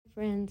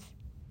Friends,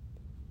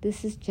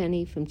 this is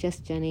Jenny from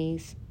Just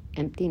Jenny's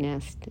Empty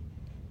Nest.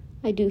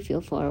 I do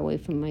feel far away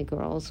from my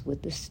girls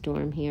with this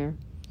storm here.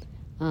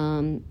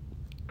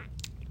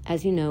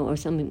 As you know, or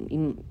some of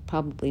you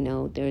probably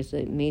know, there's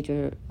a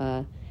major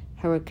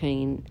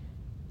hurricane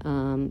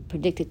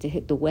predicted to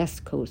hit the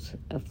west coast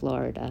of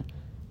Florida,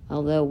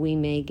 although we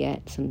may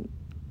get some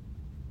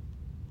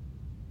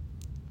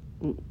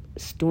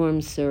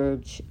storm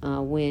surge,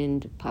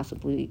 wind,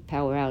 possibly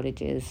power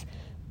outages,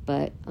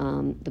 but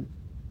the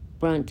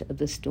brunt of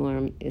the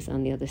storm is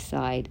on the other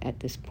side at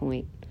this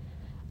point.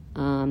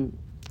 The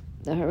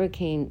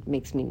hurricane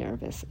makes me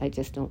nervous. I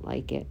just don't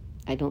like it.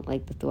 I don't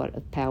like the thought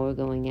of power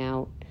going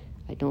out.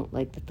 I don't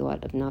like the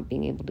thought of not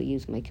being able to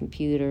use my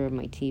computer,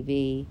 my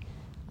TV.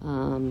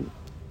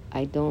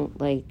 I don't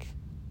like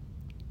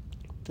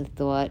the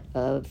thought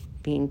of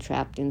being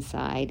trapped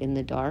inside in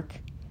the dark.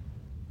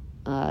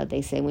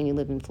 They say when you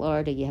live in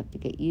Florida, you have to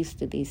get used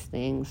to these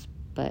things,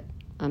 but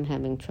I'm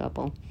having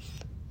trouble.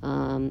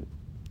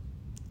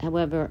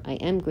 However, I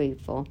am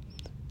grateful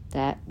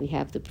that we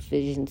have the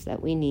provisions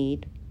that we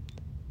need.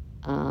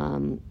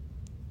 I'm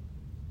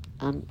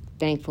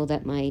thankful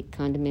that my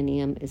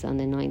condominium is on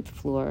the 9th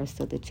floor,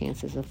 so the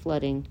chances of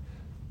flooding,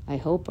 I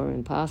hope, are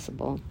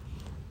impossible.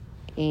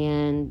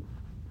 And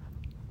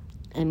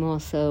I'm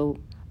also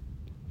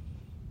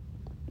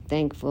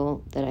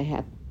thankful that I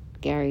have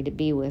Gary to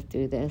be with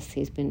through this.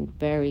 He's been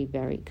very,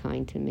 very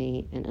kind to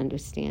me and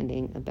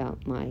understanding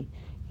about my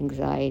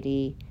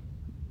anxiety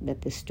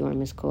that this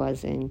storm is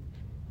causing.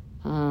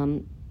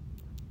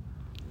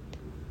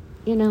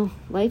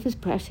 Life is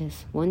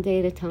precious, one day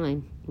at a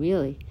time,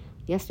 really.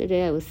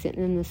 Yesterday I was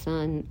sitting in the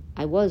sun.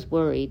 I was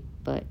worried,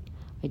 but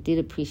I did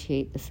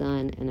appreciate the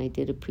sun and I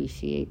did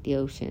appreciate the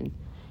ocean.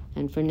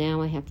 And for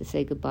now I have to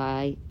say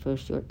goodbye for a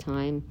short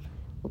time.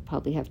 We'll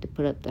probably have to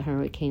put up the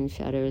hurricane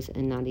shutters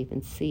and not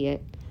even see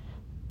it.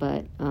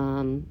 But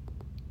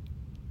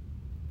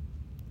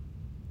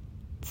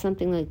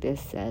something like this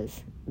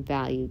says,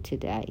 value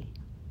today.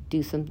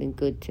 Do something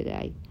good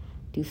today.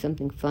 Do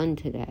something fun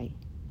today.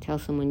 Tell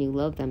someone you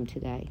love them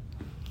today.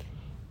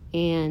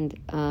 And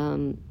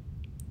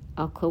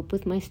I'll cope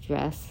with my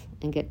stress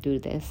and get through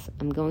this.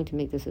 I'm going to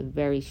make this a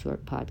very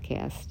short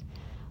podcast.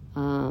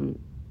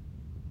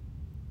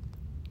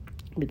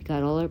 We've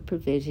got all our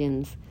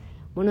provisions.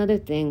 One other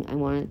thing I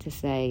wanted to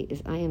say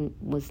is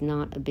was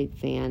not a big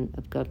fan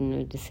of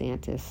Governor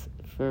DeSantis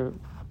for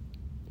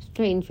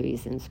strange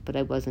reasons, but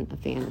I wasn't a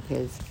fan of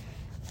his.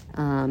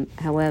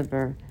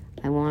 However,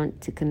 I want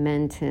to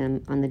commend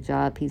him on the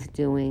job he's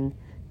doing,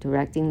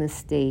 directing the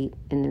state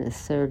in an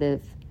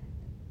assertive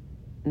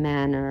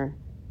manner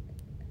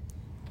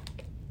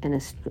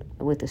and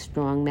with a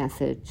strong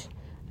message.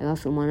 I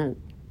also want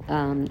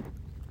to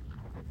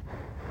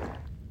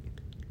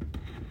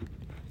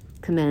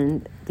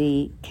commend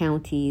the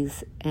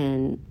counties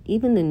and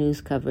even the news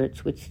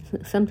coverage, which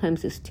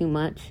sometimes is too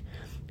much,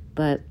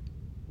 but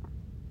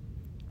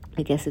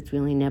I guess it's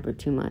really never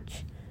too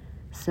much.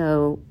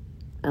 So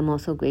I'm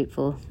also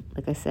grateful,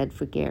 like I said,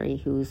 for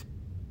Gary, who's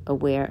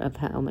aware of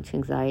how much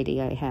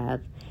anxiety I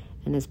have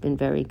and has been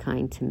very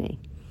kind to me.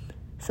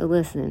 So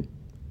listen,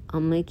 I'll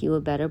make you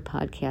a better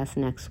podcast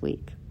next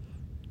week.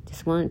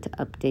 Just wanted to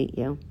update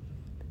you.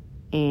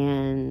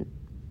 And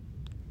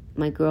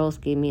my girls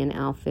gave me an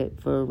outfit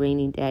for a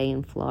rainy day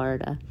in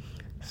Florida.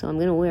 So I'm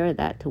going to wear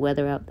that to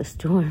weather out the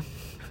storm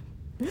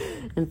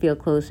and feel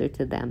closer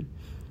to them.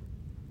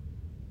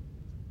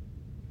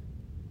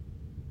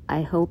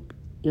 I hope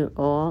you're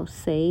all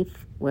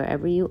safe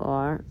wherever you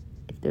are.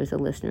 If there's a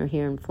listener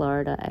here in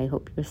Florida, I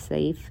hope you're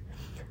safe.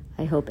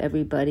 I hope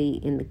everybody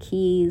in the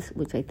Keys,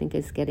 which I think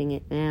is getting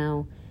it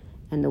now,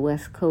 and the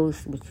West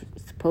Coast, which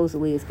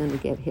supposedly is going to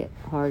get hit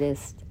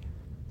hardest,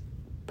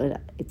 but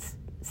it's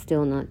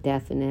still not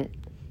definite,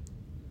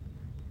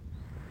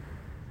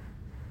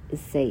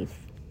 is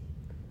safe.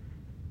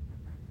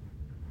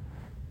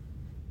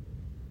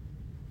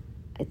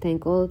 I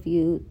thank all of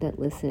you that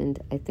listened.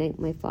 I thank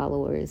my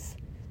followers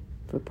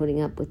for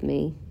putting up with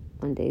me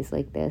on days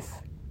like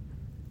this.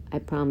 I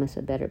promise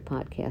a better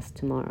podcast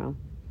tomorrow.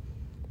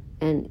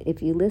 And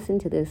if you listen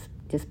to this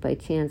just by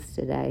chance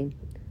today,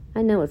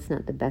 I know it's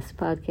not the best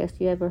podcast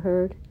you ever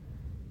heard,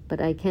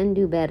 but I can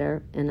do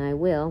better, and I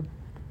will.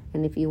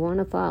 And if you want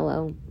to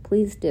follow,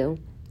 please do.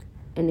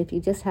 And if you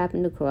just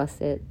happen to cross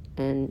it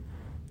and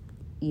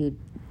you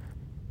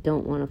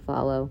don't want to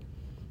follow,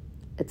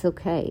 it's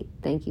okay.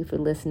 Thank you for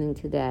listening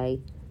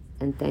today,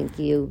 and thank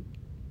you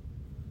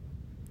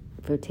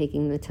for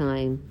taking the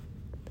time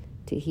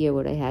to hear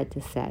what I had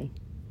to say.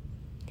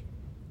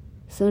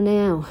 So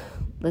now,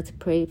 let's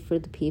pray for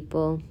the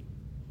people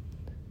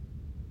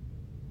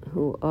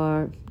who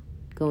are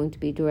going to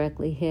be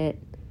directly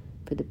hit,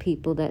 for the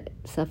people that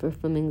suffer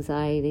from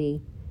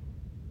anxiety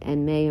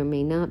and may or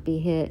may not be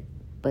hit,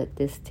 but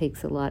this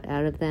takes a lot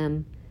out of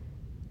them.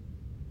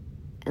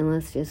 And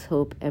let's just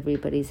hope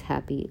everybody's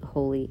happy,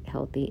 holy,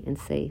 healthy, and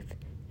safe.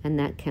 And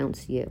that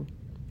counts you.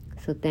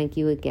 So thank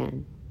you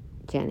again,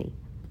 Jenny.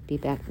 Be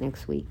back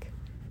next week.